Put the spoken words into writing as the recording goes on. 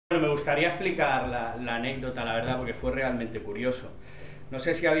Bueno, me gustaría explicar la anécdota, la verdad, porque fue realmente curioso. No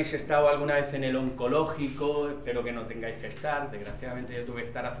sé si habéis estado alguna vez en el Oncológico, espero que no tengáis que estar, desgraciadamente yo tuve que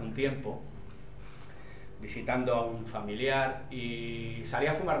estar hace un tiempo, visitando a un familiar y salí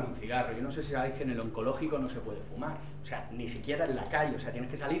a fumarme un cigarro. Yo no sé si sabéis que en el Oncológico no se puede fumar, o sea, ni siquiera en la calle, o sea, tienes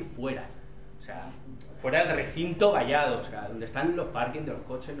que salir fuera, o sea, fuera del recinto vallado, o sea, donde están los parkings de los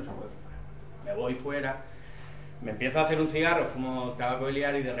coches no se puede fumar. Me voy fuera, me empiezo a hacer un cigarro, fumo tabaco de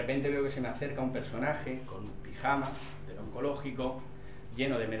liar y de repente veo que se me acerca un personaje con un pijama del Oncológico,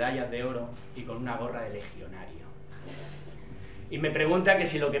 lleno de medallas de oro y con una gorra de legionario. Y me pregunta que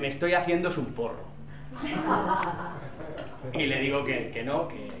si lo que me estoy haciendo es un porro. Y le digo que no,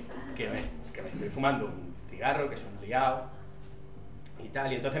 que me estoy fumando un cigarro, que soy un liado y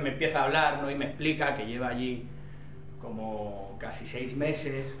tal. Y entonces me empieza a hablar, ¿no? Y me explica que lleva allí como casi 6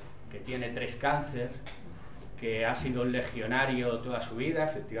 meses, que tiene 3 cánceres, que ha sido un legionario toda su vida,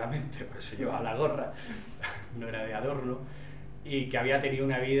 efectivamente, por eso lleva la gorra, no era de adorno, y que había tenido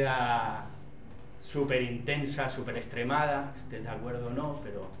una vida súper intensa, súper extremada, estés de acuerdo o no,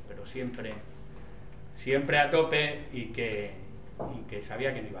 pero siempre a tope, y que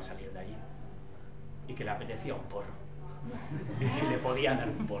sabía que no iba a salir de allí, y que le apetecía un porro, y si le podía dar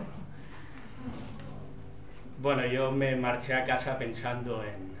un porro. Bueno, yo me marché a casa pensando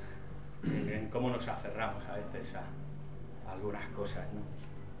en cómo nos aferramos a veces a algunas cosas, ¿no?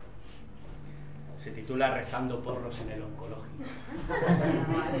 Se titula Rezando porros en el Oncológico.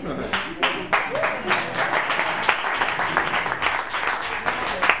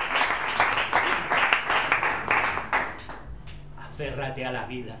 Aférrate a la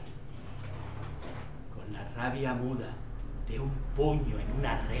vida con la rabia muda de un puño en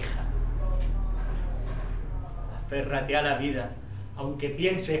una reja. Aférrate a la vida aunque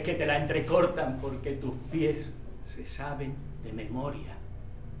pienses que te la entrecortan, porque tus pies se saben de memoria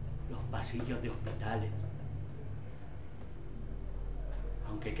los pasillos de hospitales.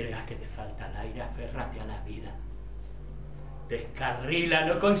 Aunque creas que te falta el aire, aférrate a la vida. Descarrila,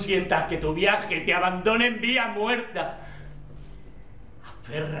 no consientas que tu viaje te abandone en vía muerta.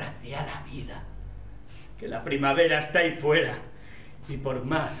 Aférrate a la vida, que la primavera está ahí fuera, y por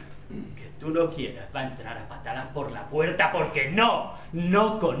más que tú no quieras, va a entrar a patadas por la puerta, porque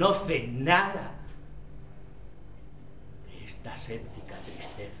no conoce nada de esta séptica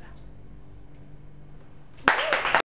tristeza.